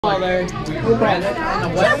Larry. No problem.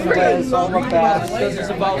 Does this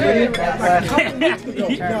involve reading?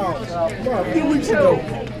 No, a few weeks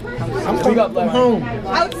ago. I'm coming up from home.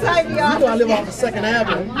 Outside the office. You know I live off of 2nd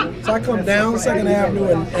Avenue, so I come down 2nd Avenue,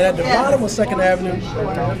 and at the bottom of 2nd Avenue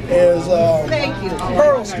is Thank you.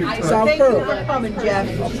 Pearl Street, South Thank Pearl. you for coming, Jeff.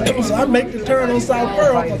 So I make the turn on South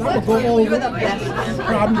Pearl because I'm going to go over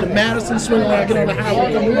probably to Madison, swing when I get on the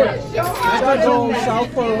highway coming work. So I go on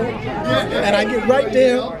South Pearl, and I get right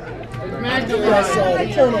there. That's the corner of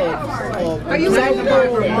South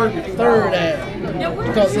Pearl and 3rd Ave.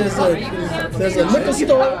 Because there's a liquor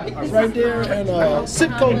store right there and a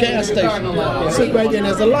Citgo gas station. Sit right there and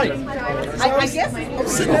there's a light. So I guess I'm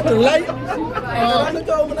sitting at the light, and I look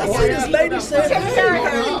over and I see this lady saying,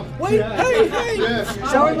 hey, wait, hey.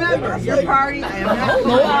 So remember, your party. I don't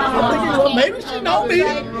know. I'm thinking, well, maybe she know me.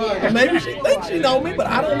 Or maybe she thinks she know me, but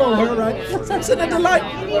I don't know her, right? So I'm sitting at the light.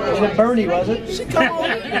 Was it Bernie, was it? She come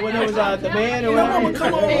on. When it was the man or My mama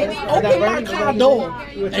come on, open my car door,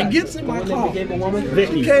 and gets in my car. Became a woman?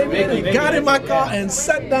 She came in and got in my car and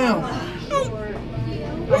sat down.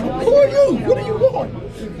 Who are you? What do you want?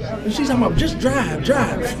 And she's talking about, just drive.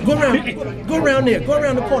 Go around there, go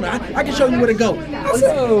around the corner. I can show you where to go. I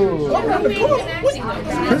said, go around the corner?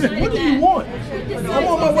 What do you want? I'm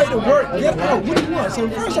on my way to work. Get out. What do you want? So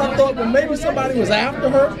first I thought, well, maybe somebody was after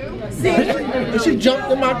her. And she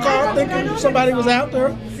jumped in my car thinking somebody was after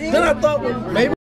her. Then I thought, well, maybe